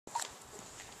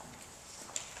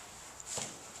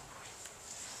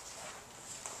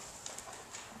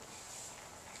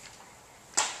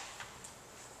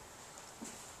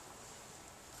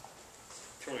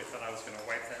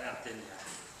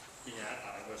I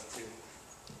thought I was too.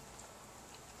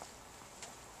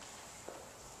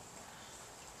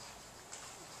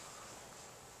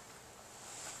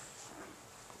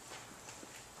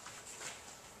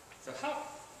 So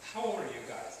how old are you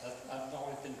guys? I've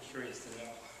always been curious to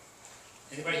know.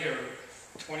 Anybody here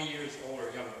 20 years old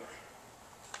or younger?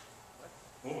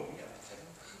 Oh,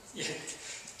 yeah.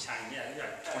 China,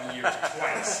 yeah, 20 years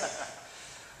twice.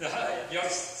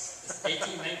 Young,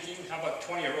 18, 19, how about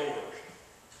 20 or older?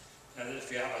 And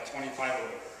if you have a 25 or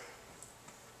older,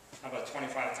 how about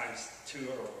 25 times 2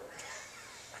 or older?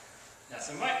 Yeah,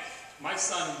 so my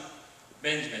son,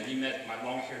 Benjamin, he met my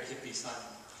long-haired hippie son.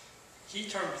 He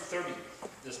turned 30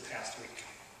 this past week.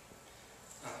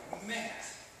 Man,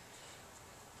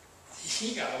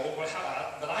 he got old,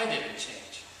 but I didn't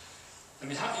change. I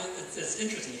mean, it's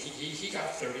interesting. He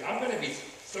got 30. I'm going to be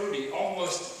 30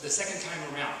 almost the second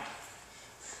time around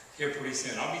here pretty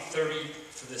soon. I'll be 30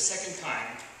 for the second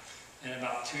time in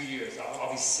about 2 years.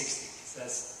 I'll be 60. So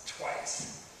that's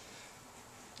twice.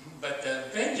 But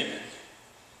Benjamin,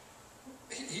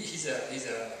 he's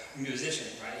a musician,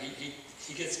 right?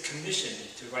 He gets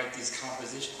commissioned to write these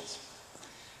compositions.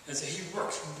 And so he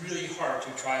works really hard to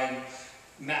try and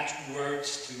match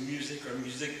words to music or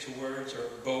music to words or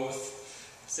both.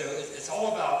 So it's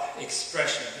all about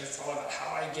expression. It's all about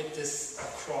how I get this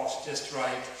across just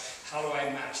right. How do I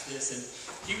match this? And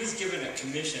he was given a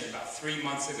commission about 3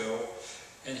 months ago,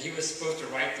 and he was supposed to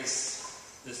write this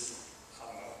I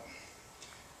don't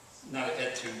know, not an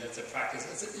etude, that's a practice.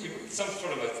 It's some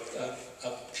sort of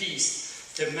a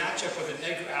piece to match up with an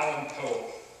Edgar Allan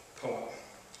Poe poem.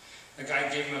 A guy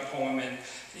gave him a poem, and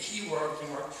he worked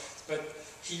and worked, but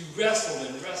he wrestled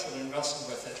and wrestled and wrestled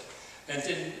with it. And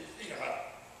then, about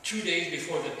 2 days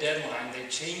before the deadline, they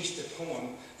changed the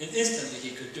poem, and instantly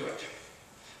he could do it.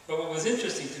 But what was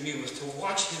interesting to me was to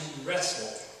watch him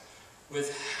wrestle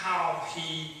with how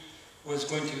he was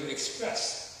going to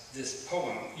express this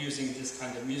poem using this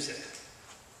kind of music.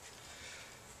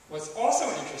 What's also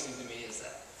interesting to me is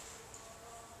that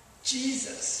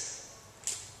Jesus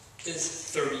is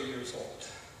 30 years old.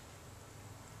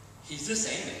 He's the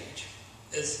same age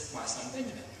as my son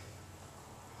Benjamin.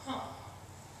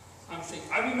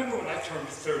 I remember when I turned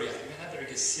 30, I thought, man, I better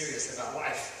get serious about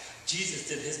life. Jesus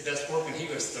did his best work when he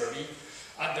was 30.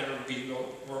 I better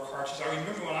work hard. So I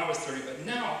remember when I was 30, but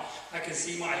now I can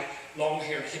see my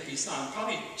long-haired hippie son.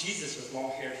 Probably Jesus was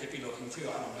long-haired hippie looking too,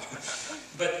 I don't know.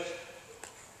 But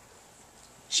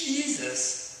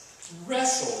Jesus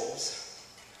wrestles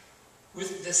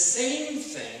with the same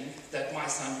thing that my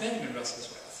son Benjamin wrestles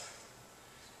with.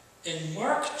 In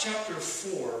Mark chapter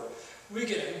 4, we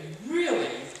get a really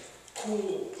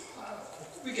cool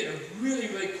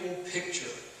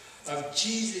picture of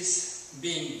Jesus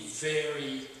being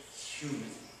very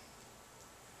human.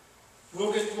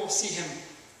 We'll see him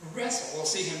wrestle. We'll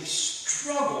see him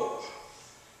struggle.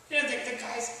 The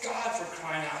guy's God, for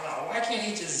crying out loud. Why can't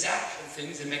he just zap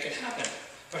things and make it happen?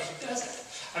 But he doesn't.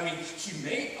 I mean, he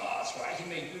made us, right? He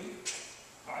made you.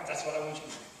 All right, that's what I want you to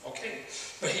do. Okay.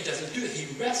 But he doesn't do it. He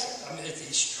wrestles. I mean, he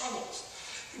struggles.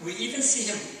 We even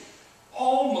see him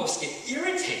almost get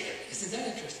irritated. Isn't that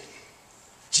interesting?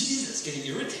 Jesus getting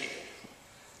irritated.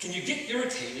 Can you get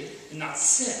irritated and not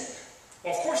sin?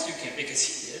 Well, of course you can, because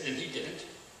he did and he didn't.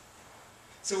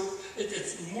 So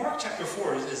it's Mark chapter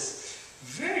 4 is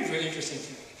very, very interesting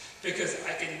to me, because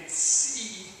I can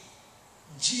see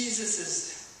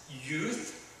Jesus'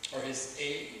 youth or his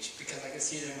age, because I can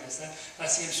see it in my son. I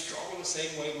see him struggle the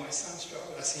same way my son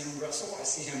struggled. I see him wrestle. I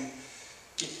see him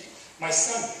get things. My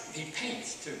son, he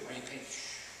paints too, right? He paints.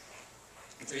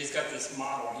 And so he's got this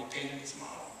model, and he painted this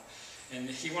model. And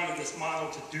he wanted this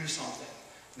model to do something,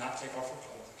 not take off her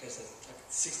clothes, because it's like a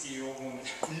 60-year-old woman.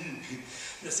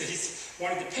 So he's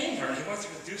wanted to paint her, and he wants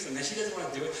her to do something, and she doesn't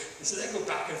want to do it. And so they go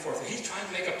back and forth. So he's trying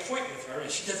to make a point with her, and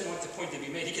she doesn't want the point to be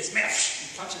made. He gets mad, he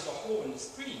punches a hole in the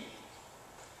screen.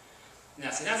 Now,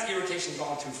 see, that's irritation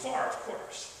gone too far, of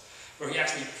course, where he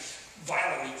actually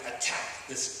violently attacked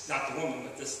this, not the woman,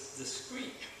 but this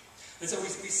screen. And so we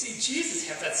see Jesus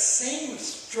have that same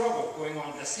struggle going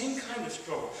on, the same kind of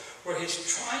struggle, where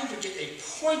he's trying to get a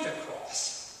point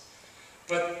across,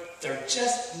 but they're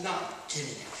just not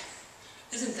getting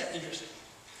it. Isn't that interesting?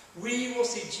 We will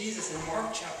see Jesus in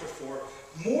Mark chapter 4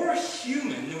 more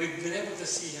human than we've been able to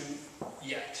see him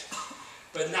yet,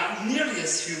 but not nearly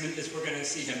as human as we're going to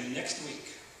see him next week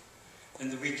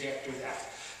and the week after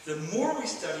that. The more we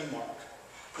study Mark,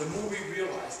 the more we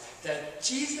realize that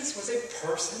Jesus was a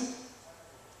person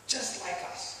just like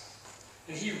us.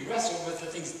 And he wrestled with the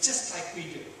things just like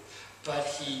we do. But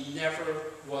he never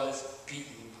was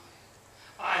beaten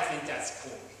by it. I think that's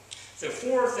cool. So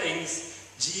 4 things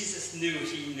Jesus knew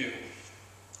he knew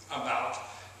about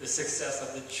the success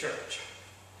of the church.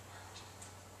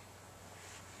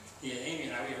 Yeah, Amy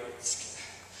and I, we were...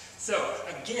 So,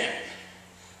 again,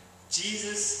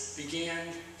 Jesus began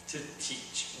to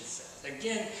teach, it says.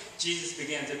 Again, Jesus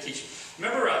began to teach.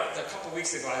 Remember a couple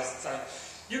weeks ago, I said,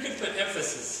 you can put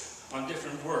emphasis on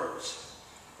different words,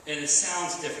 and it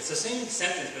sounds different. It's the same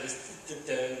sentence, but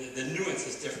it's, the nuance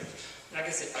is different. Like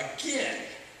I said, again,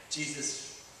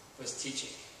 Jesus was teaching.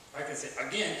 Or I can say,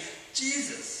 again,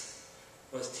 Jesus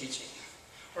was teaching.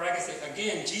 Or I can say,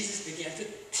 again, Jesus began to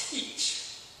teach.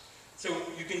 So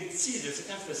you can see there's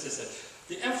an emphasis.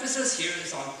 The emphasis here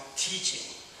is on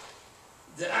teaching.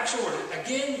 The actual word,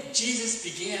 again, Jesus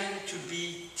began to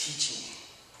be teaching.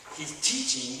 He's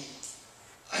teaching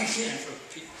again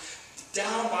for people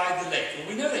down by the lake. And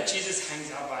we know that Jesus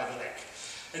hangs out by the lake.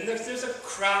 And there's a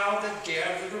crowd that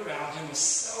gathered around him. It was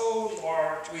so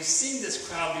large. We've seen this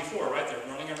crowd before, right? They're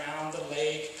running around the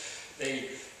lake. They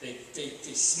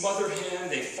smother him.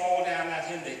 They fall down at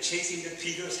him. They chase him to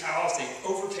Peter's house. They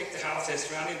overtake the house. They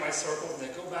surround him by circles. They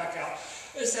go back out.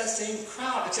 It's that same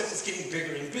crowd, except it's getting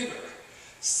bigger and bigger.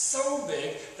 So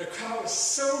big, the crowd was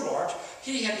so large,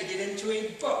 he had to get into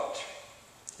a boat.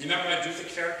 You remember I drew the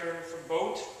character for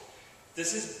boat?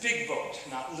 This is big boat,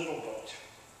 not little boat.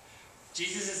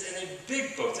 Jesus is in a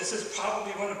big boat. This is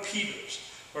probably one of Peter's.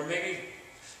 Or maybe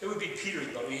it would be Peter's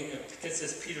boat. It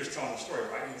says Peter's telling the story,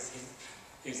 right?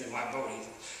 He's in my boat.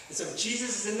 And so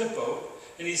Jesus is in the boat,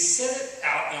 and he set it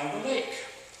out on the lake.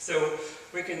 So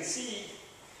we can see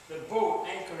the boat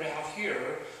anchored out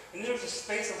here, and there's a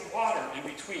space of water in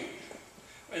between.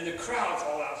 And the crowd's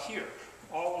all out here,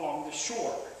 all along the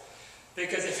shore.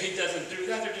 Because if he doesn't do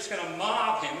that, they're just going to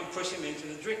mob him and push him into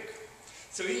the drink.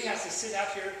 So he has to sit out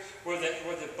here where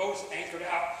the boat's anchored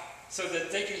out so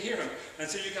that they can hear him. And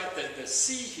so you got the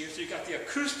sea here, so you got the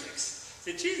acoustics.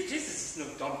 See, Jesus is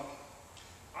no dummy.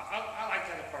 I like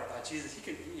that part about Jesus.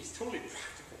 He's totally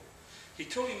practical. He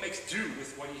totally makes do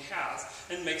with what he has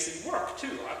and makes it work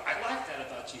too. I like that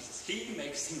about Jesus. He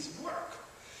makes things work.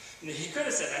 And he could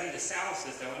have said, I need a sound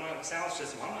system. I don't have a sound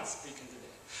system. I'm not speaking today.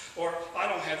 Or, I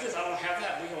don't have this, I don't have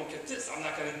that, we don't get this, I'm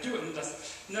not going to do it.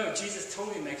 No, Jesus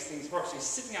totally makes things work. So he's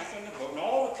sitting out there in the boat, and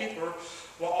all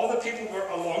the people were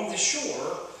along the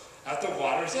shore at the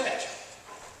water's edge.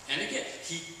 And again,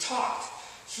 he taught.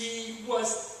 He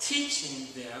was teaching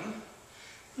them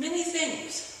many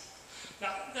things.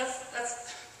 Now,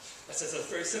 that's just a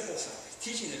very simple sentence.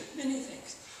 Teaching them many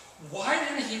things. Why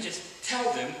didn't he just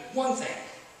tell them one thing,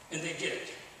 and they get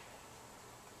it?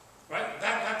 Right?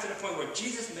 Back to the point where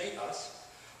Jesus made us.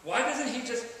 Why doesn't he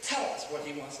just tell us what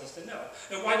he wants us to know?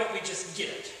 And why don't we just get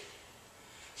it?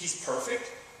 He's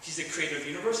perfect. He's the creator of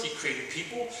the universe. He created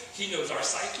people. He knows our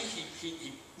psyche.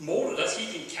 He molded us.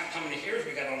 He can count how many hairs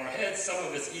we got on our heads. Some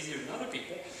of it's easier than other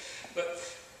people. But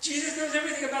Jesus knows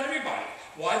everything about everybody.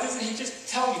 Why doesn't he just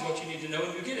tell you what you need to know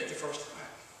and you get it the first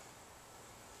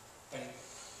time?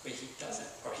 But he doesn't,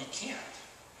 or he can't.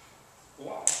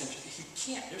 Wow, that's interesting.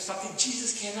 He can't. There's something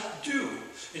Jesus cannot do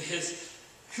in his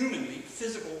humanly,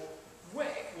 physical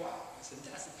way. Wow, that's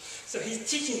fantastic. So he's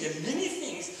teaching them many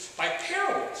things by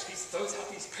parables. He throws out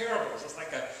these parables. It's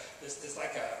like I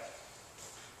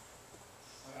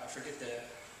forget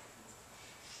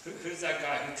who's that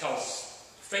guy who tells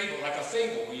fable, like a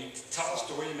fable, where you tell a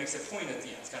story and makes a point at the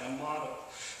end. It's kind of a motto.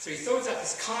 So he throws out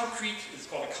this it's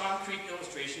called a concrete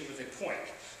illustration with a point.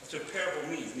 That's what a parable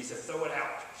means. It means to throw it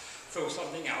out. Throw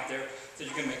something out there that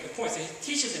you can make a point. So he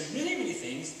teaches them many, many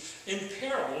things in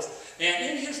parables. And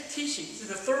in his teaching, this is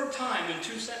the third time in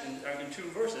two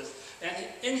verses, and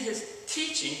in his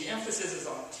teaching, the emphasis is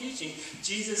on teaching,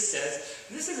 Jesus says,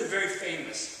 this is a very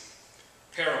famous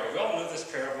parable. We all know this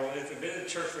parable. If you've been in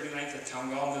church for any length of time,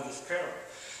 we all know this parable.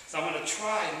 So I'm going to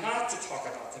try not to talk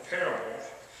about the parable,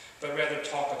 but rather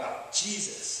talk about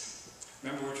Jesus.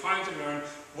 Remember, we're trying to learn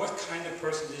what kind of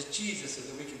person is Jesus so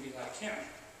that we can be like him.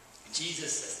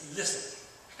 Jesus says, listen.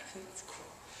 That's cool.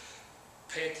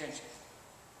 Pay attention.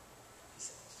 He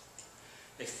says,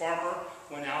 a farmer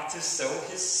went out to sow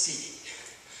his seed.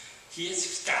 He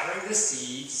is scattering the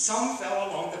seed. Some fell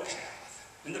along the path,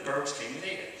 and the birds came and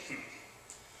ate it.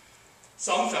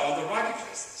 Some fell on the rocky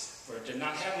places, where it did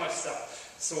not have much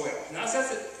soil. Now it says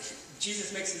that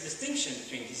Jesus makes a distinction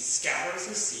between he scatters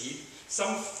his seed.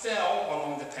 Some fell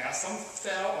along the path. Some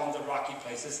fell on the rocky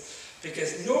places.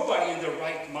 Because nobody in their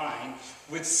right mind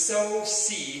would sow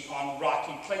seed on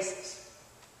rocky places,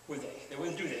 would they? They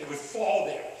wouldn't do that. It would fall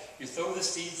there. You throw the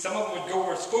seed, some of it would go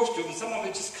where it's supposed to, and some of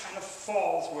it just kind of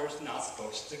falls where it's not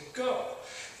supposed to go.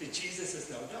 See, Jesus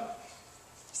is no dummy.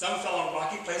 Some fell on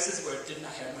rocky places where it did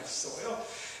not have much soil.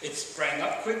 It sprang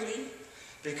up quickly.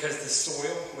 because the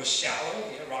soil was shallow,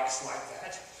 rocks like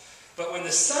that. But when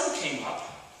the sun came up,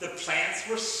 the plants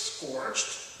were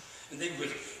scorched, and they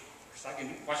withered. So I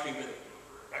can watch me wither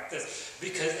like this,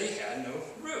 because they had no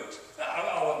root.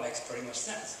 Oh, that makes pretty much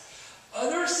sense.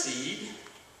 Other seed,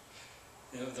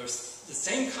 there's the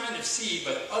same kind of seed,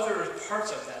 but other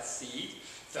parts of that seed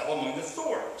fell among the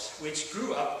thorns, which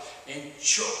grew up and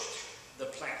choked the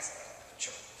plants.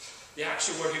 The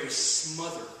actual word here is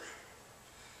smother.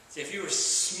 See, if you were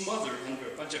smothered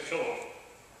under a bunch of pillows,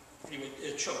 you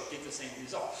would choke, get the same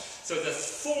result. So the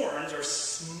thorns are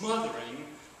smothering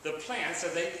the plants so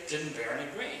they didn't bear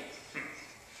any grain.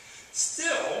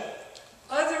 Still,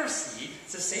 other seed,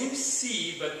 it's the same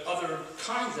seed, but other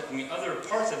parts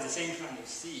of the same kind of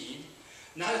seed,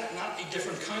 not a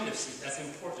different kind of seed. That's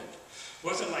important. It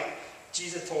wasn't like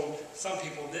Jesus told some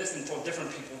people this and told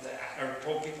different people that, or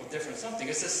told people different something.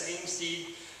 It's the same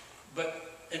seed,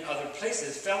 but in other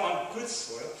places, fell on good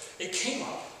soil. It came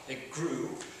up, it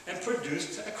grew, and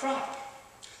produced a crop.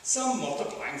 Some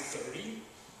multiplying 30,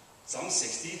 some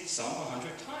 60, some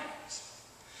 100 times.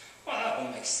 Well, that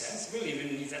all makes sense. We really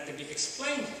even need that to be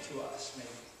explained to us, maybe.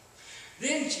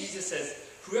 Then Jesus says,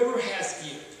 whoever has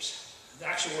ears, the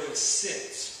actual word is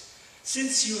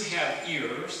since you have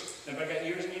ears, anybody got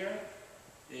ears in here?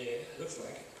 Yeah, it looks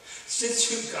like it. Since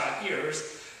you've got ears,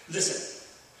 listen.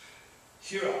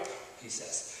 Hear up, he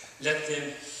says. Let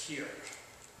them hear.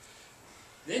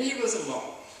 Then he was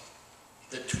alone,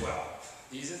 the 12.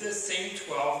 These are the same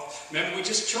 12. Remember, we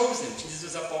just chose them. Jesus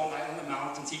was up all night on the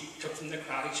mountains. He took from the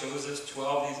crowd. He chose us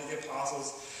 12. These are the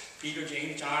apostles. Peter,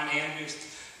 James, John, Andrew.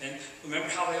 And remember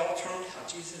how they all turned out?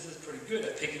 Jesus is pretty good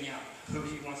at picking out who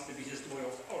he wants to be his loyal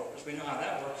followers. We know how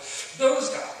that works. Those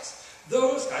guys.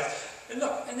 And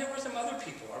look, and there were some other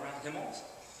people around him also.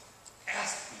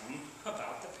 Ask him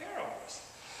about the parables.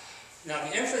 Now,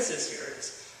 the emphasis here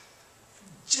is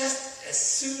just as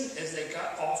soon as they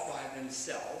got off by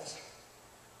themselves,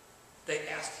 they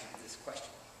asked him this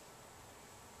question.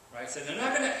 Right? So they're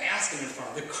not going to ask him in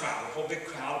front of the crowd, a whole big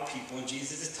crowd of people, and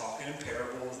Jesus is talking in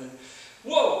parables, and,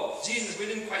 whoa, Jesus, we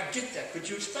didn't quite get that. Could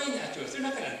you explain that to us? They're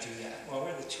not going to do that. Well,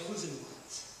 we're the chosen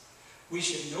ones. We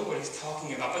should know what he's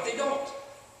talking about, but they don't.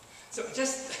 So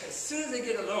just as soon as they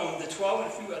get alone, the 12 and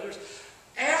a few others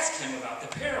ask him about the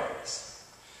parables.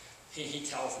 He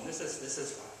tells them, this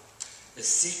is fun. The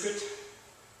secret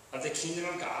of the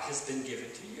kingdom of God has been given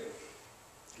to you.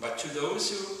 But to those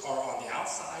who are on the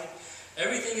outside,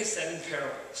 everything is said in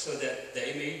parables, so that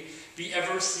they may be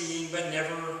ever seeing but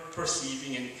never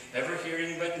perceiving, and ever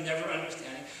hearing but never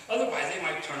understanding. Otherwise, they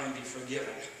might turn and be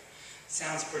forgiven.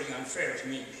 Sounds pretty unfair to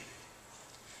me.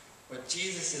 What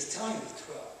Jesus is telling the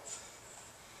 12,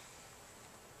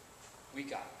 we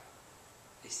got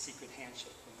a secret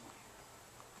handshake going on here.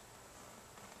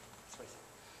 That's what he said.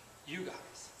 You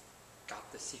guys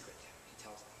got the secret, he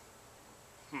tells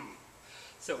them.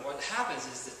 So what happens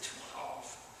is the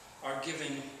 12 are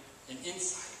given an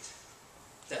insight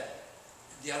that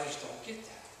the others don't get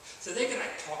that. So they can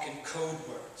talk in code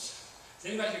words. Has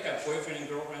anybody here got a boyfriend and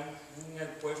girlfriend? You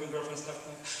got boyfriend, girlfriend stuff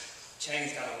going on?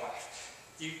 Chang's got a wife.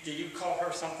 Do you call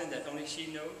her something that only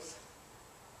she knows?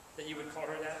 That you would call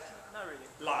her that? Not really.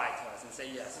 Lie to us and say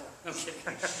yes.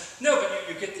 Okay. No, but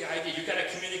you get the idea. You got a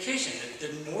communication.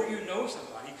 The more you know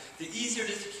somebody, the easier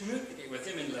it is to communicate with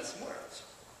them in less words.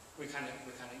 We kind of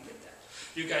get that.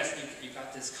 You guys, you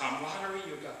got this camaraderie.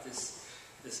 You got this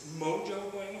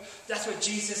mojo going on. That's what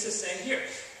Jesus is saying here.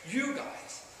 You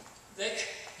guys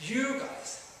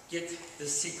get the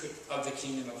secret of the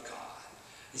kingdom of God.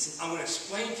 He says, I'm going to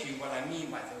explain to you what I mean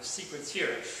by those secrets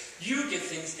here. You get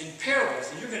things in parables,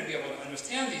 and you're going to be able to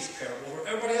understand these parables, where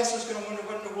everybody else is going to wonder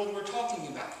what in the world we're talking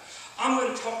about. I'm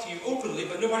going to talk to you openly,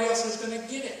 but nobody else is going to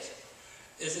get it.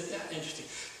 Isn't that interesting?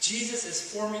 Jesus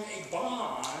is forming a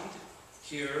bond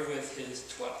here with his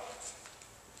 12.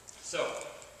 So,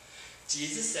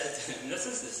 Jesus said to him, this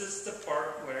is the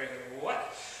part where you go,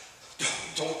 what?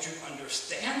 Don't you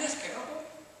understand this parable?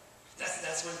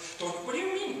 That's what do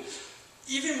you mean?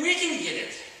 Even we can get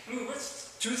it. I mean, we're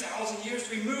 2,000 years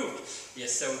removed. You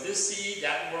sow this seed,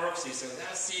 that works. You sow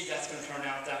that seed, that's going to turn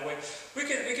out that way. We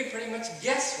can pretty much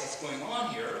guess what's going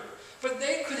on here, but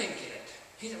they couldn't get it.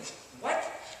 He said, what?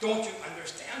 Don't you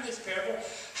understand this parable?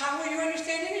 How will you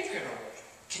understand any parable?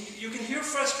 You can hear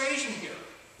frustration here.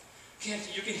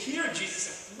 You can hear Jesus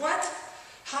say, what?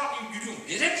 How? You don't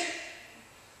get it?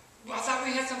 Well, I thought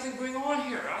we had something going on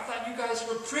here. I thought you guys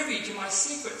were privy to my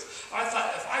secrets. I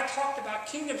thought if I talked about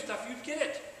kingdom stuff, you'd get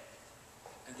it.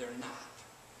 And they're not.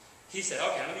 He said,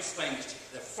 okay, let me explain this to you.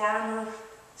 The farmer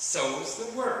sows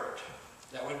the word.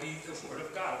 That would be the Word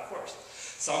of God, of course.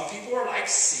 Some people are like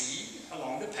seed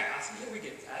along the path. Yeah, we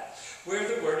get that. Where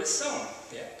the Word is sown.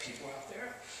 Yeah, people out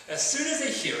there. As soon as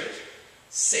they hear it,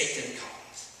 Satan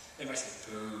comes. Everybody says,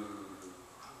 boo.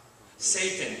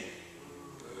 Satan.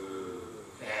 Boo.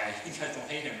 Yeah, you guys don't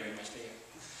hate him very much, do you?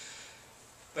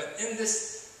 But in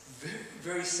this very,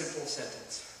 very simple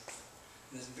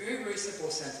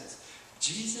sentence,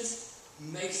 Jesus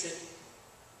makes it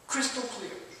crystal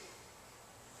clear.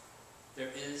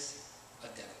 There is a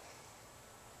devil.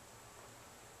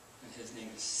 And his name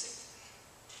is Satan.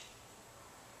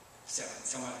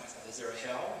 Someone asked, is there a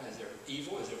hell? Is there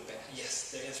evil? Is there bad?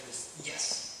 Yes. The answer is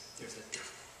yes. There's a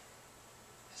devil.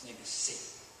 His name is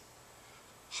Satan.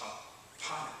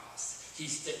 Hapanos.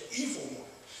 He's the evil one.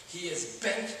 He is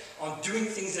bent on doing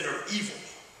things that are evil.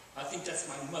 I think that's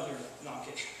my mother. No, I'm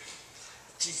kidding.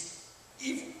 She's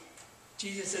evil.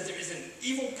 Jesus said there is an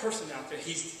evil person out there.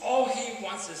 All he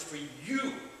wants is for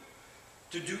you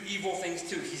to do evil things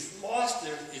too. He's lost.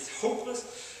 It's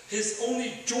hopeless. His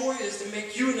only joy is to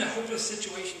make you in a hopeless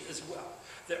situation as well.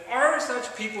 There are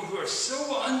such people who are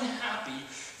so unhappy,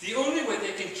 the only way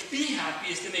they can be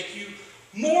happy is to make you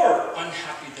more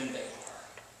unhappy than they are.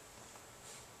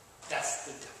 That's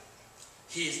the devil.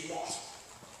 He is lost.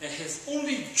 And his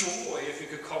only joy, if you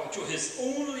could call it joy, his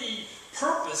only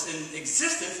purpose in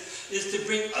existence is to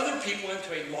bring other people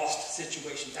into a lost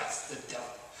situation. That's the devil.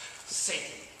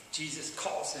 Satan. Jesus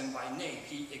calls him by name.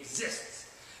 He exists.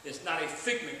 It's not a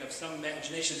figment of some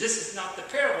imagination. This is not the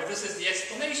parable. This is the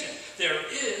explanation. There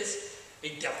is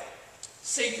a devil.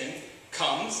 Satan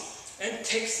comes and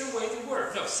takes away the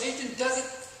word. No, Satan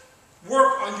doesn't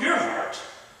work on your heart.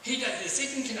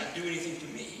 Satan cannot do anything to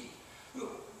me.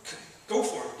 Go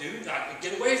for it, dude.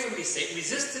 Get away from me, Satan.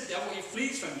 Resist the devil. He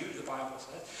flees from you, the Bible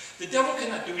says. The devil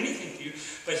cannot do anything to you,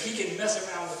 but he can mess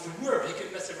around with the word. He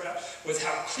can mess around with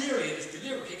how clearly it is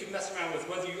delivered. He can mess around with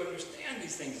whether you understand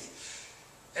these things.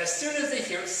 As soon as they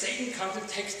hear it, Satan comes and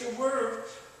takes the word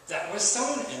that was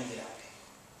sown in them.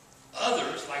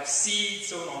 Others, like seed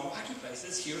sown on rocky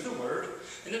places, hear the word,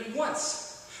 and at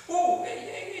once,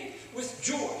 with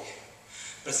joy.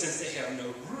 But since they have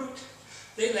no root,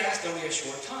 they last only a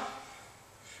short time.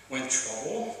 When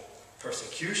trouble,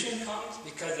 persecution comes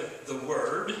because of the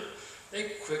word,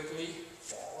 they quickly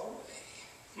fall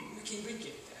away. We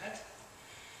get that.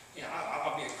 You know,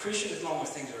 I'll be a Christian as long as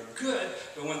things are good,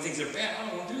 but when things are bad, I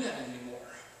don't want to do that anymore.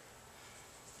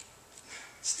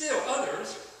 Still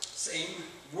others, same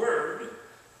word,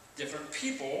 different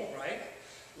people, right?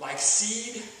 Like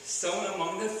seed sown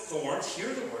among the thorns,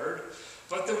 hear the word,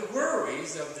 but the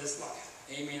worries of this life.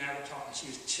 Amy and I were talking, she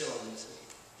was chilling this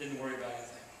week. Didn't worry about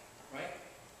anything, right?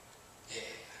 Yeah.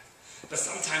 But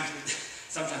sometimes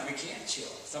we can't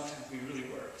chill. Sometimes we really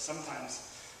worry. Sometimes,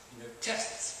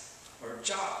 tests or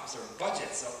jobs or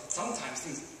budgets. Sometimes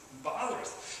things bother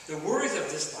us. The worries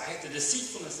of this life, the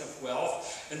deceitfulness of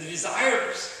wealth, and the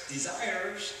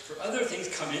desires for other things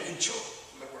come in and choke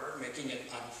the word, making it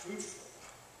unfruitful.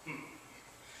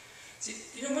 See,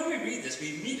 when we read this,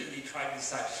 we immediately try to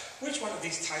decide which one of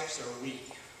these types are we.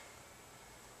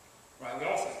 Right? We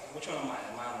all think, which one am I?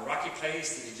 Am I on a rocky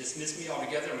place? Did he dismiss me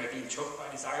altogether? Am I being choked by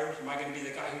desires? Am I going to be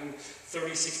the guy who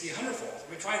 30, 60, 100-fold?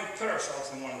 We try and put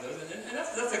ourselves in one of those, and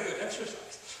that's a good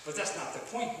exercise. But that's not the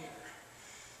point here.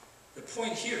 The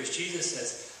point here is Jesus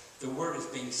says the word is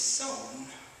being sown,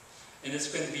 and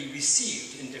it's going to be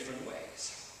received in different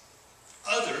ways.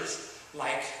 Others,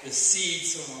 like the seed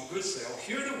sown on good soil,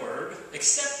 hear the word,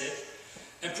 accept it,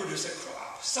 and produce a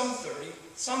crop. Some 30,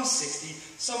 some 60,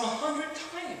 some 100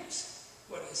 times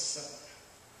what is sown.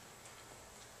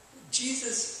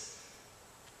 Jesus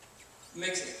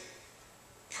makes it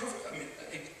perfect.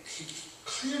 He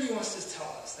clearly wants to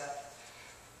tell us that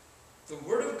the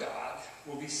word of God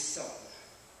will be sown,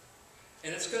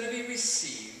 and it's going to be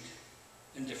received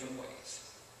in different ways.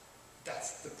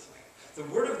 That's the point. The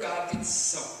word of God gets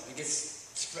sown, it gets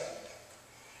spread,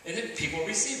 and then people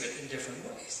receive it in different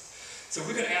ways. So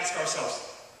we're going to ask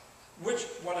ourselves, which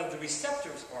one of the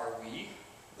receptors are we?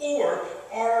 Or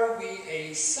are we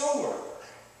a sower?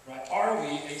 Right? Are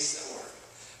we a sower?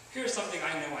 Here's something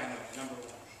I know. Number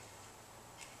one.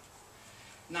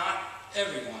 Not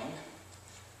everyone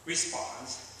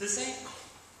responds the same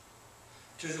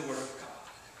to the word of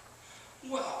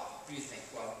God. Well, you think,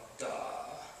 duh.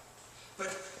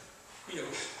 But,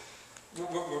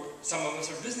 some of us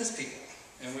are business people.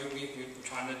 And we're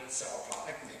trying to sell a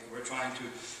product, maybe. We're trying to,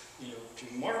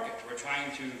 to market. We're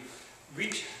trying to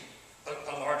reach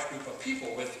a large group of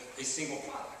people with a single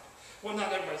product. Well,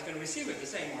 not everybody's going to receive it the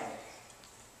same, are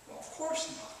they? Well, of course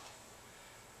not.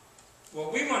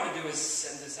 What we want to do is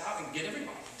send this out and get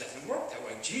everybody. It doesn't work that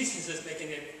way. Jesus is making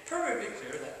it perfectly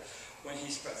clear that when he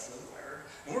spreads the word,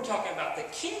 and we're talking about the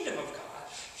kingdom of God,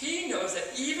 he knows that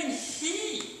even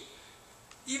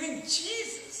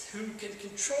Jesus, who can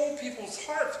control people's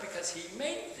hearts because he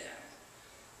made them,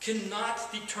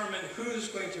 cannot determine who's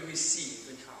going to receive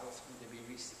and how it's going to be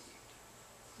received.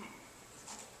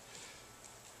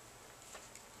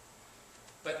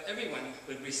 But everyone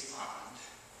would respond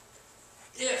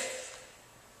if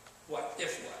what?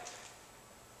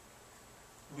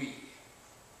 We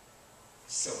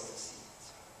sow the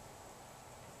seeds.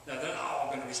 Now, they're not all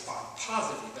going to respond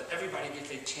positively, but everybody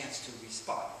gets a chance to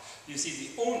respond. You see,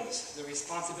 the onus, the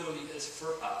responsibility is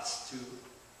for us to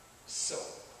sow.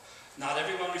 Not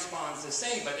everyone responds the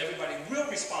same, but everybody will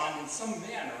respond in some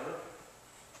manner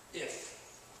if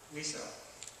we sow.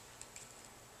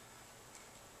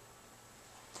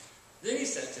 Then he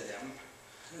said to them,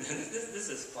 this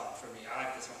is fun for me, I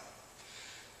like this one.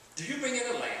 Do you bring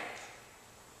in a lamp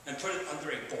and put it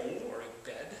under a bowl or a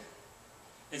bed?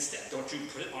 Instead, don't you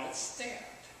put it on its stand?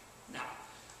 Now,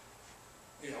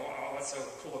 what's so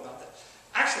cool about that?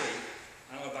 Actually,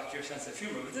 I don't know about your sense of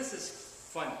humor, but this is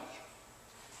funny.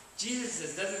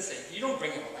 Jesus doesn't say, you don't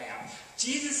bring in a lamp.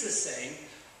 Jesus is saying,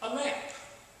 a lamp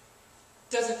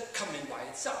doesn't come in by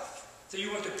itself. So you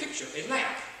want to picture a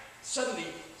lamp suddenly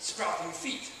sprouting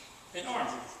feet and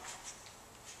arms.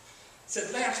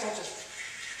 Said lamps don't just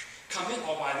come in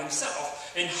all by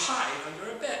themselves and hide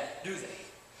under a bed, do they?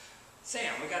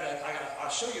 Sam, I'll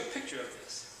show you a picture of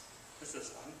this. This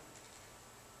is one.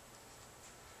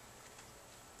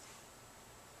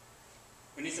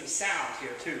 We need some sound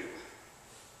here too.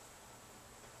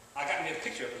 I got me a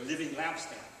picture of a living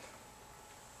lampstand.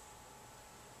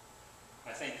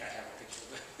 I think I have a picture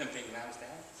of a living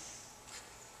lampstand.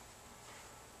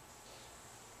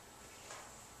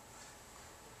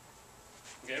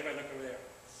 Okay, everybody look over there.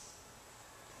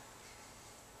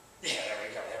 Yeah, there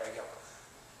we go.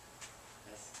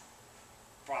 Let's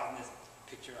broaden this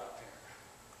picture up here.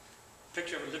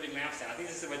 Picture of a living lampstand. I think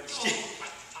this is what...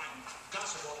 Fine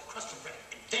glass of water, crust of bread.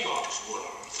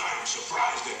 Cogsworth, I'm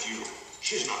surprised at you.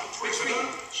 She's not a prisoner.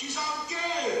 She's our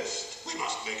guest. We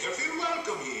must make her feel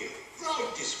welcome here.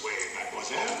 Right this way,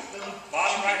 mademoiselle.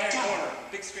 Bottom right-hand corner,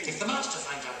 big screen. If the master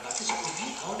finds out about this, it will be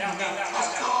our Down.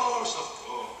 Of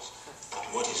course. But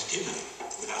what is dinner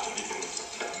without a little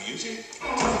music?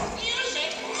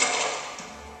 Music?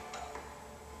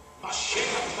 Ma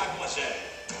chère mademoiselle,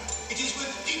 it is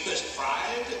with deepest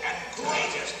pride and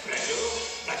greatest pleasure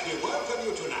that we welcome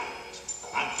you tonight.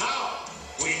 And now,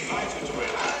 we invite you to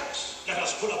relax. Let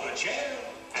us pull up a chair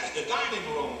as the dining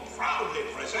room proudly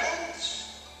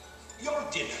presents your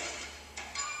dinner.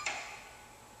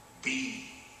 Be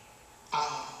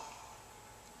our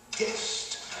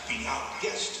guest. Be our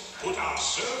guest. Put our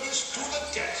service to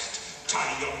the test.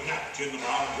 Tie your napkin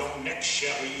round your neck,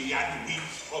 sherry, and we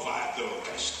provide the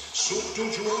rest. Soup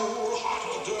du jour, hot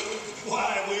hors d'oeuvre.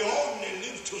 Why, we only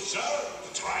live to serve.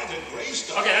 Try the grace.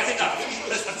 Okay, that's enough.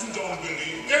 Don't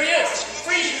believe me. There he is.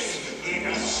 Freeze. They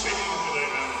can sing, they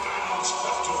can dance,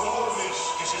 but to all this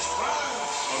is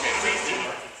France. Okay, freeze.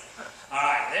 All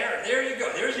right, there you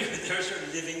go. There's your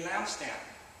living lampstand.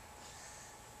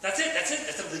 That's it.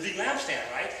 That's a living lampstand,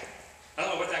 right? I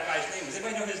don't know what that guy's name is.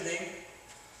 Anybody know his name?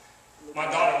 Lumiere. My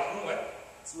daughter. What?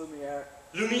 It's Lumiere.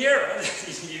 Lumiere.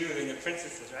 You and the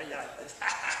princesses, right? Yeah.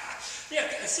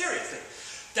 Yeah. Seriously,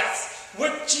 that's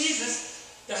what Jesus.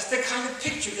 That's the kind of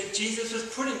picture that Jesus was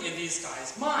putting in these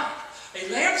guys' mind. A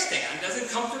lampstand doesn't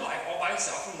come to life all by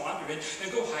itself and wander in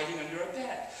and go hiding under a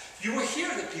bed. You will hear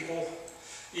the people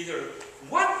either,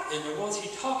 what in the world is he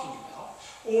talking about?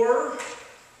 Or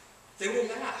they will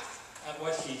laugh at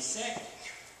what he's saying.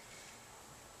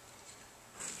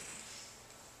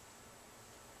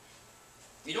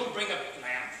 You don't bring a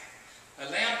lamp. A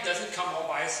lamp doesn't come all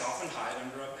by itself and hide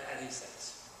under a bed, he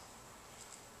says.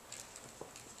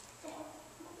 Come on.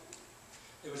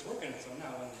 It was working until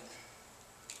now, wasn't it?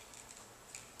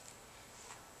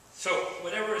 So,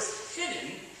 whatever is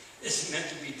hidden is meant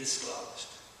to be disclosed.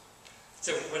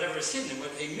 So, whatever is hidden,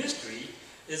 a mystery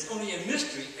is only a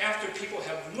mystery after people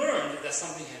have learned that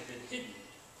something had been hidden.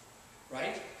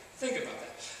 Right? Think about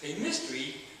that. A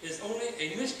mystery is only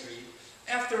a mystery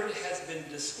after it has been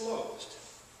disclosed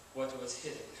what was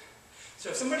hidden. So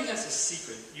if somebody has a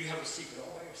secret, you have a secret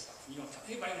all by yourself. You don't tell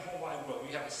anybody in the whole wide world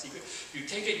you have a secret. You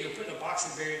take it, you put it in a box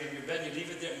and bury it in your bed, you leave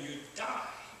it there, and you die.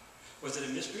 Was it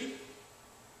a mystery?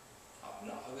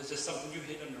 No, it was just something you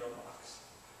hid under a box.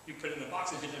 You put it in a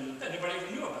box and hid it under the bed. Nobody ever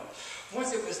knew about it.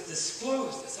 Once it was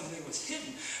disclosed that something was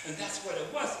hidden, and that's what it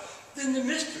was, then the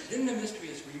mystery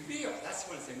is revealed. That's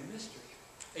when it's a mystery.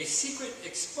 A secret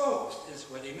exposed is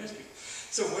what a mystery.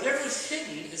 So whatever is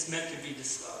hidden is meant to be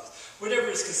disclosed. Whatever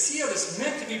is concealed is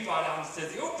meant to be brought out into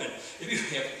the open. If you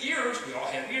have ears, we all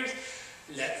have ears,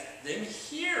 let them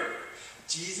hear.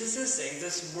 Jesus is saying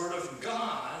this word of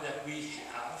God that we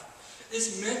have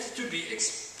is meant to be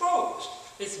exposed.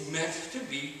 It's meant to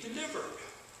be delivered.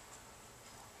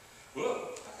 Whoa.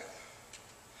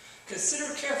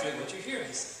 Consider carefully what you hear,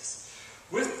 he says.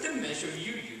 With the measure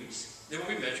you use, there will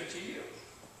be measured to you.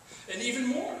 And even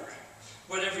more.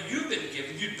 Whatever you've been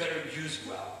given, you'd better use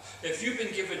well. If you've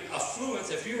been given affluence,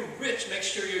 if you're rich, make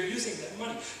sure you're using that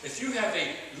money. If you have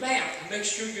a lamp, make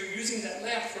sure you're using that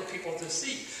lamp for people to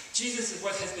see. Jesus is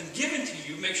what has been given to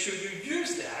you. Make sure you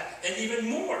use that, and even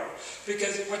more.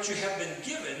 Because what you have been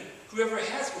given, whoever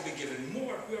has will be given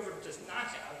more. Whoever does not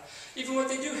have, even what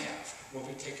they do have, will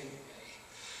be taken away.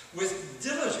 With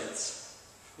diligence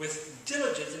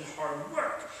and hard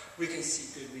work, we can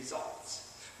see good results.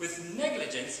 With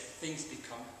negligence, things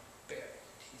become buried,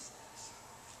 he says.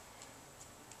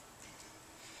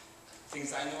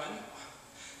 Things I know.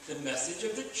 The message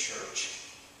of the church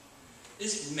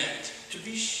is meant to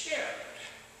be shared.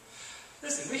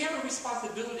 Listen, we have a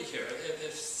responsibility here.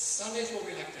 If Sundays where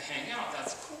we like to hang out,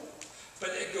 that's cool.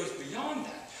 But it goes beyond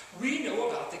that. We know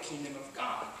about the kingdom of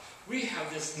God. We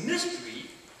have this mystery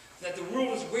that the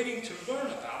world is waiting to learn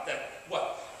about, that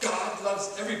what? God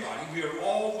loves everybody. We are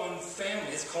all one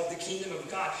family. It's called the kingdom of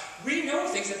God. We know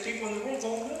things that people in the world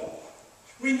don't know.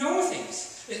 We know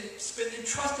things. It's been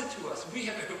entrusted to us. We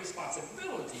have a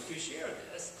responsibility to share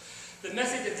this. The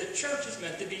message of the church is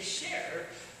meant to be shared.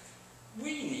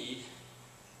 We need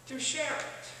to share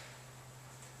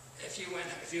it.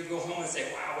 If you go home and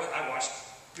say, wow, I watched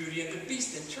Beauty and the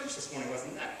Beast in church this morning,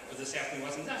 or this afternoon,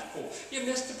 wasn't that cool? You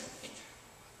missed the point.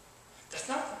 That's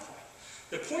not the point.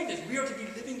 The point is we are to be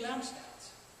living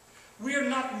lampstands. We are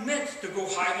not meant to go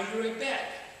hide under a bed.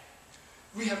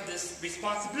 We have this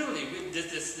responsibility.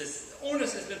 This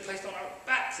onus has been placed on our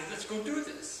backs. So let's go do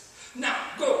this. Now,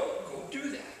 go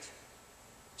do that.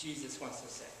 Jesus wants to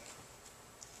say.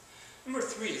 Number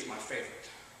 3 is my favorite.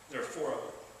 There are 4 of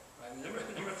them.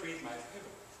 Right? Number 3 is my favorite.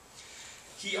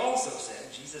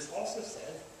 Jesus also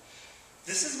said,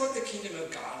 this is what the kingdom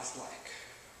of God is like.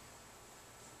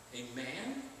 A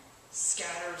man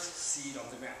scatters seed on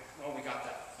the ground. Oh, we got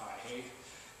that. All right, hey.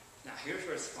 Now, here's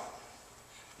where it's fun.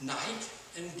 Night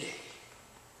and day,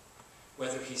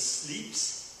 whether he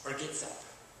sleeps or gets up,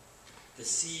 the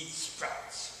seed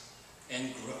sprouts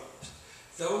and grows,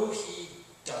 though he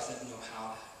doesn't know how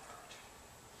that worked.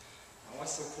 Now,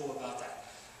 what's so cool about that?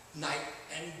 Night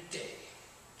and day,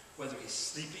 whether he's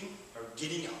sleeping or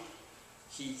getting up,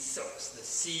 he sows. The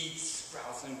seed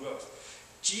sprouts and grows.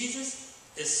 Jesus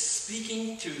is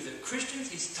speaking to the Christians.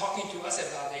 He's talking to us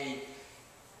about an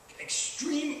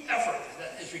extreme effort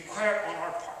that is required on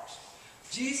our part.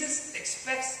 Jesus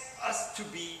expects us to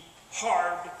be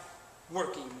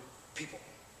hard-working people.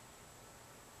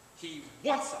 He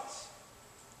wants us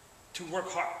to work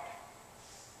hard.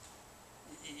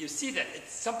 You see that.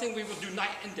 It's something we will do night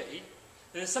and day.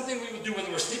 And it's something we will do whether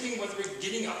we're sleeping, whether we're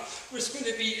getting up. There's going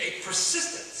to be a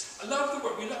persistence. I love the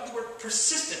word. We love the word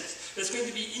persistence. There's going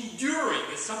to be enduring.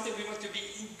 It's something we want to be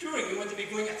enduring. We want to be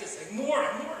going at this like more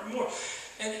and more and more.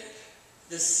 And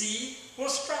the seed will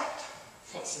sprout.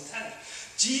 Well, it's intended.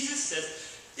 Jesus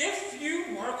says, if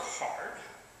you work hard,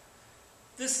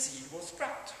 the seed will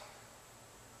sprout.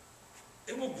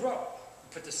 It will grow. You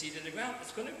put the seed in the ground,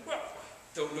 it's going to grow.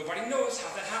 Though nobody knows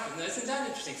how that happens. Now, isn't that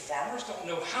interesting? Farmers don't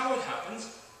know how it happens.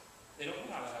 They don't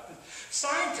know how it happens.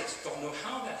 Scientists don't know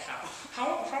how that happens.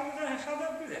 How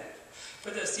they do that?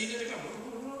 Put the seed in the ground.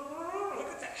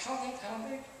 Look at that. How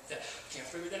big? Can't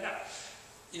figure that out.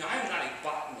 You know, I'm not a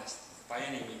botanist by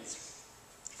any means.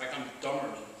 In fact, I'm dumber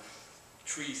than a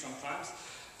tree sometimes.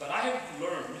 But I have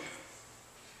learned,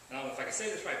 I don't know if I can say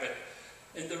this right, but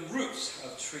in the roots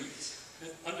of trees,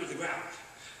 under the ground,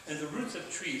 in the roots of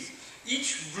trees,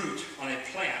 each root on a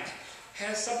plant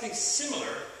has something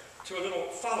similar to a little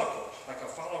follicle, like a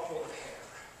follicle of hair.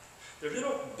 They're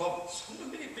little bubbles,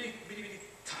 little bitty,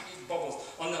 tiny bubbles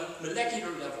on the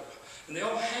molecular level. And they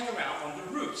all hang around on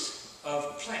the roots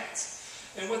of plants.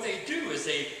 And what they do is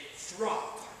they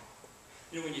throb.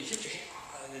 You know, when you hit your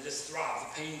hand, it just throbs,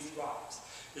 the pain throbs.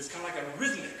 It's kind of like a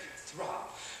rhythmic throb.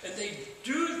 And they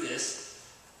do this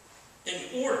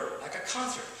in order, like a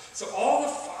concert. So all the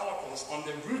follicles on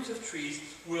the roots of trees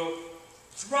will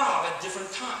throb at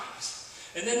different times.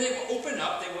 And then they will open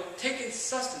up, they will take in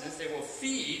sustenance, they will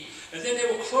feed, and then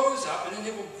they will close up, and then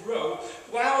they will grow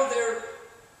while they're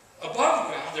above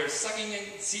ground, they're sucking in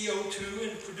CO2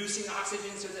 and producing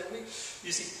oxygen so that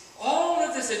you see, all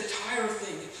of this entire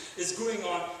thing is going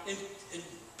on in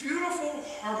beautiful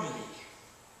harmony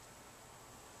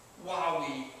while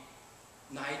we,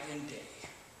 night and day,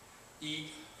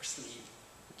 eat or sleep,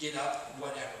 get up,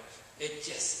 whatever. It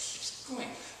just keeps going.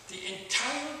 The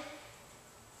entire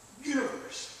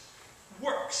universe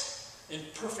works in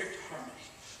perfect harmony.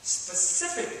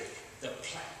 Specifically, the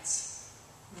plants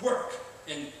work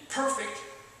in perfect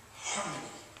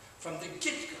harmony from the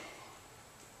get-go.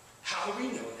 How do we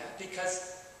know that?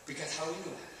 Because how do we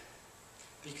know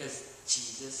that? Because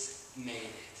Jesus made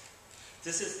it.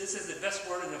 This is the best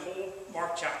word in the whole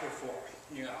Mark chapter 4.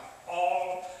 You know,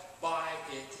 all by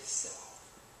itself.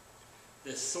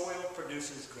 The soil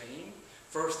produces grain.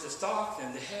 First the stalk,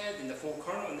 then the head, then the full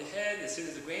kernel in the head. As soon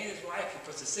as the grain is ripe, he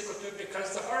puts the sickle to it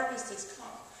because the harvest has come.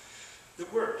 The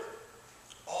word,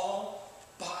 all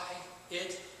by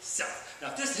itself. Now,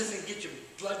 if this doesn't get your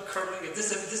blood curdling, if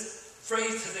this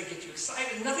phrase doesn't get you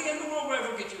excited, nothing in the world will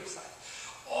ever get you excited.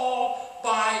 All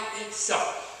by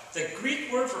itself. The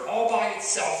Greek word for all by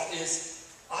itself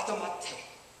is automate.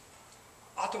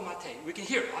 Automate. We can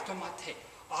hear it. Automate.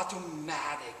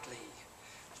 Automatically.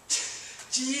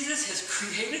 Jesus has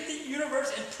created the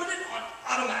universe and put it on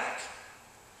automatic.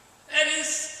 That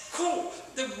is cool.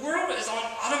 The world is on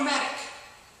automatic.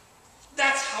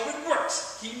 That's how it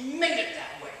works. He made it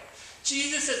that way.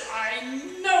 Jesus says, I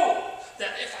know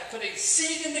that if I put a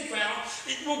seed in the ground,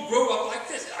 it will grow up like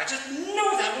this. I just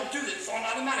know that will do this. It's on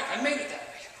automatic. I made it that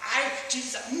way.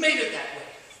 Jesus made it that way.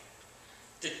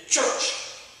 The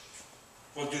church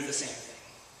will do the same thing.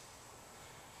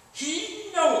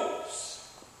 He knows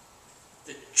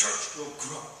the church will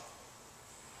grow.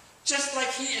 Just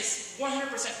like he is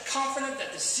 100% confident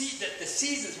that the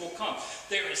seasons will come.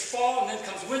 There is fall, and then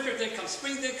comes winter, then comes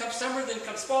spring, then comes summer, then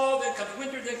comes fall, then comes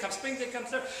winter, then comes spring, then comes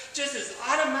summer. Just as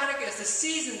automatic as the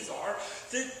seasons are,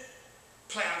 the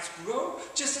plants grow.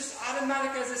 Just as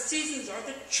automatic as the seasons are,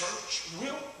 the church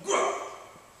will grow.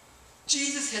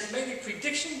 Jesus has made a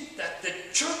prediction that the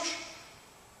church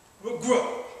will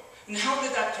grow. And how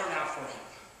did that turn out for him?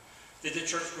 Did the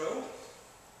church grow?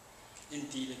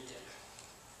 Indeed it did.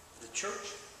 The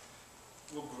church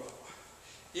will grow.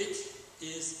 It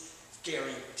is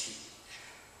guaranteed.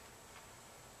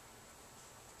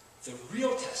 The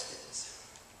real test is,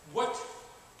 what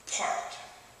part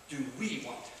do we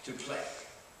want to play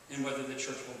in whether the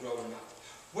church will grow or not?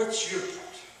 What's your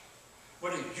part?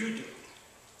 What are you doing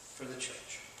for the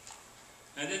church?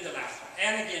 And then the last one.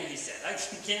 And again he said,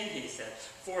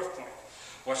 fourth point,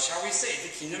 what shall we say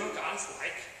the kingdom of God is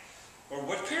like? Or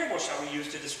what parable shall we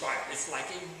use to describe it? It's like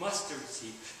a mustard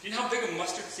seed. Do you know how big a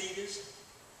mustard seed is?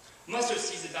 Mustard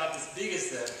seed is about as big as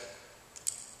the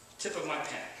tip of my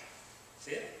pen.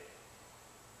 See it?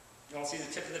 You all see the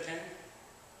tip of the pen?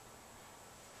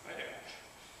 Right there.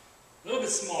 A little bit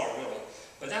smaller, really.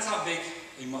 But that's how big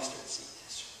a mustard seed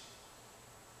is.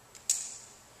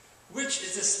 Which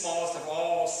is the smallest of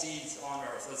all seeds on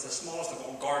earth. It's the smallest of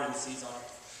all garden seeds on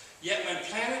earth. Yet when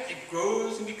planted, it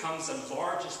grows and becomes the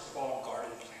largest of all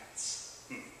garden plants.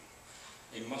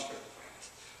 A mustard plant.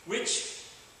 Which,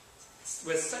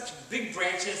 with such big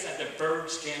branches that the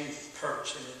birds can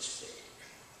perch in its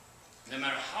shade. No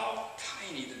matter how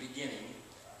tiny the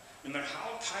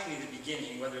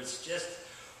beginning, whether it's just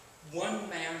one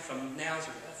man from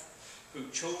Nazareth who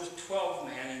chose 12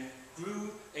 men and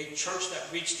grew a church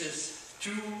that reached as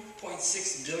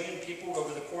 2.6 billion people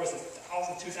over the course of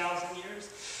 2,000 years,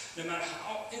 no matter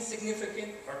how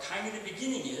insignificant or tiny the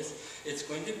beginning is, it's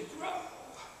going to grow.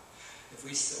 If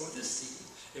we sow the seed,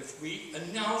 if we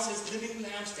announce his living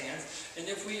lampstands, and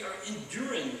if we are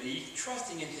enduringly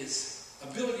trusting in his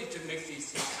ability to make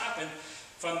these things happen,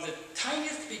 from the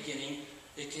tiniest beginning,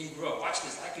 it can grow. Watch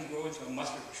this. I can grow into a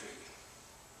mustard tree.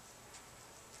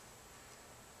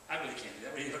 I really can't do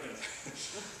that. What are you looking at?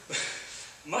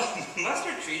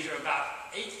 Mustard trees are about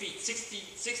 8 feet, 6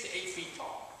 to 8 feet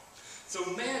tall. So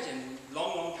imagine,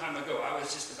 long time ago, I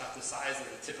was just about the size of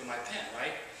the tip of my pen,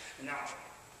 right? And now,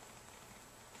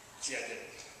 see, I did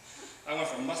it. I went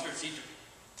from mustard seed to,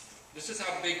 this is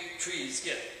how big trees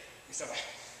get. Except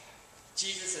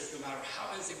Jesus says, no matter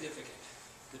how insignificant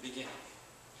the beginning,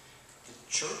 the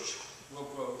church will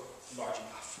grow large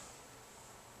enough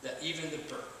that even the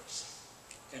birds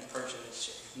can perch in its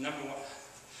shade. Number one,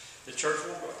 the church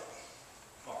will grow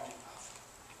large enough.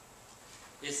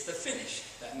 It's the finish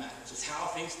that matters. It's how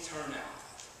things turn out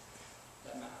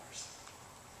that matters.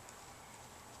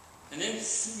 And then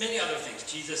many other things.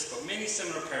 Jesus spoke many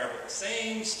similar parables.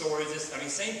 Same stories,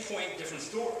 same point, different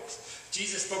stories.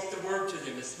 Jesus spoke the word to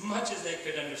them as much as they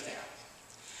could understand.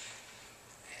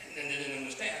 and they didn't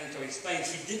understand until he explained.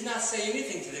 He did not say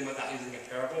anything to them without using a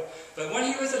parable. But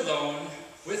when he was alone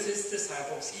with his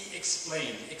disciples, he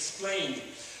explained. Explained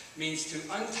means to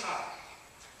untie.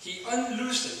 He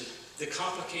unloosened the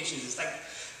complications. It's like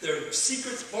their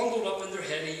secrets bundled up in their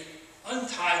head. He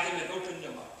untied them and opened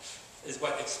them up, is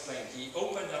what explained. He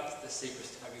opened up the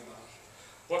secrets to everybody.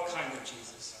 What kind of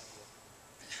Jesus?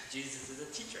 Jesus is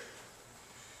a teacher.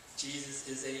 Jesus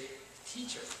is a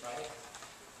teacher, right?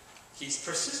 He's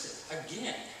persistent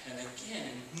again and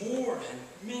again, and more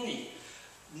and many,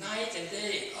 night and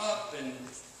day, up and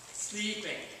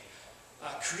sleeping,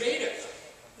 creative.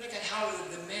 Look at how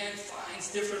the man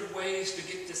finds different ways to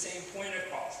get the same point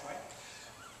across, right?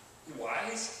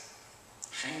 Wise,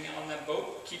 hanging out on that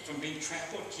boat, keep from being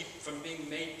trampled, keep from being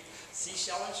made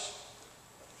seashellish.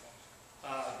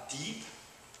 Deep.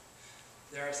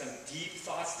 There are some deep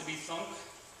thoughts to be thunk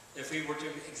if we were to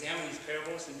examine these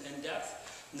parables in depth.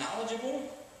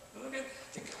 Knowledgeable. Look at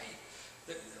the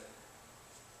guy.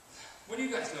 What do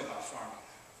you guys know about farming?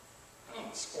 I don't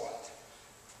know squat.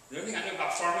 The only thing I know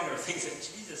about farming are things that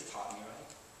Jesus taught me,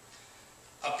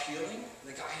 right? Appealing.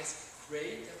 The guy has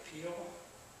great appeal.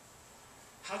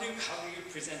 How do you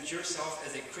present yourself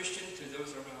as a Christian to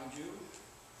those around you?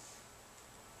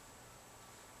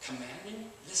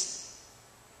 Commanding. Listen.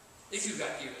 If you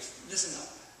got ears, listen up.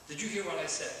 Did you hear what I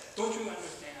said? Don't you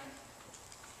understand?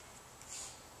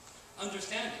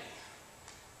 Understanding.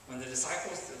 When the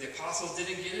disciples, the apostles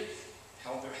didn't get it,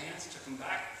 held their hands, took them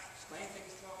back, explained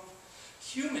things to them.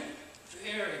 Human.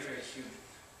 Very, very human.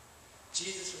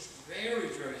 Jesus was very,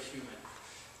 very human.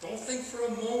 Don't think for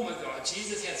a moment that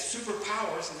Jesus had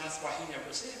superpowers and that's why he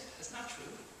never sinned. That's not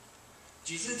true.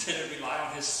 Jesus didn't rely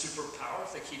on his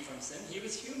superpowers to keep from sin. He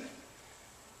was human.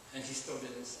 And he still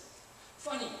didn't sin.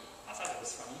 Funny. I thought it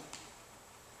was funny.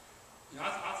 You know,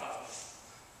 I thought it was.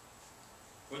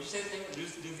 What did you say his name was?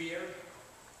 Louvier?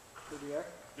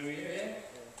 Louvier,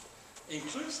 yeah?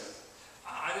 Inclusive.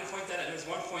 I didn't point that out. There was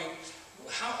one point.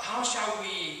 How shall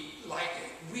we like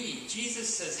it? We. Jesus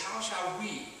says, how shall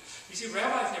we? You see,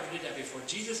 rabbis never did that before.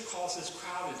 Jesus calls his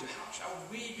crowd into how shall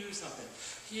we do something?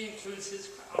 He includes his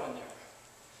crowd in there.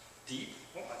 Deep.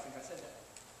 Oh, I think I said that.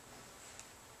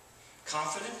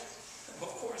 Confident. Of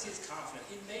course he's confident.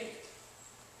 He made it.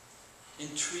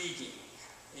 Intriguing.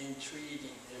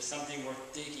 Intriguing. There's something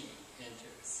worth digging into.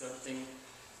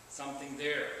 Something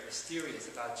there. Mysterious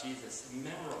about Jesus.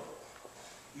 Memorable.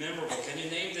 Memorable. Can you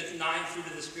name the 9 fruit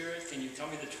of the Spirit? Can you tell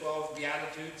me the 12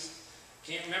 Beatitudes?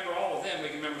 Can't remember all of them. We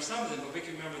can remember some of them, but we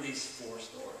can remember these 4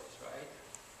 stories, right?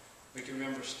 We can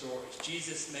remember stories.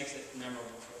 Jesus makes it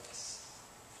memorable for us.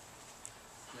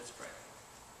 Let's pray.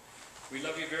 We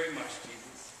love you very much,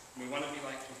 Jesus. We want to be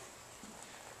like you.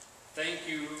 Thank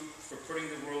you for putting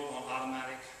the world on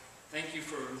automatic. Thank you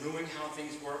for knowing how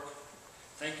things work.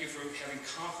 Thank you for having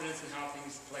confidence in how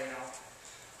things play out.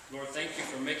 Lord, thank you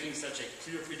for making such a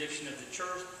clear prediction of the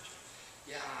church.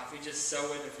 Yeah, if we just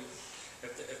sow it, if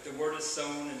the word is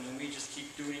sown and then we just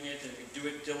keep doing it and we do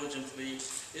it diligently,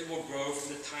 it will grow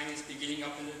from the tiniest beginning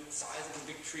up in the size of a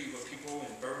big tree where people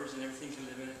and birds and everything can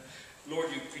live in it. Lord,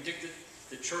 you predicted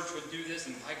the church would do this,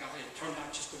 and my God, it turned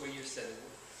out just the way you said it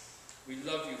would. We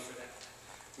love you for that.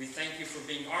 We thank you for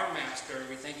being our master.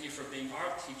 We thank you for being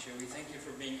our teacher. We thank you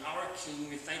for being our king.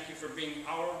 We thank you for being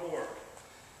our Lord.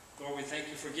 Lord, we thank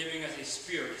you for giving us a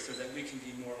spirit so that we can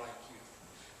be more like you.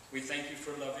 We thank you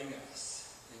for loving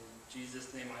us. In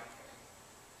Jesus' name I pray.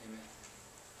 Amen.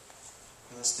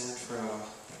 Let's stand for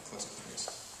closing prayers.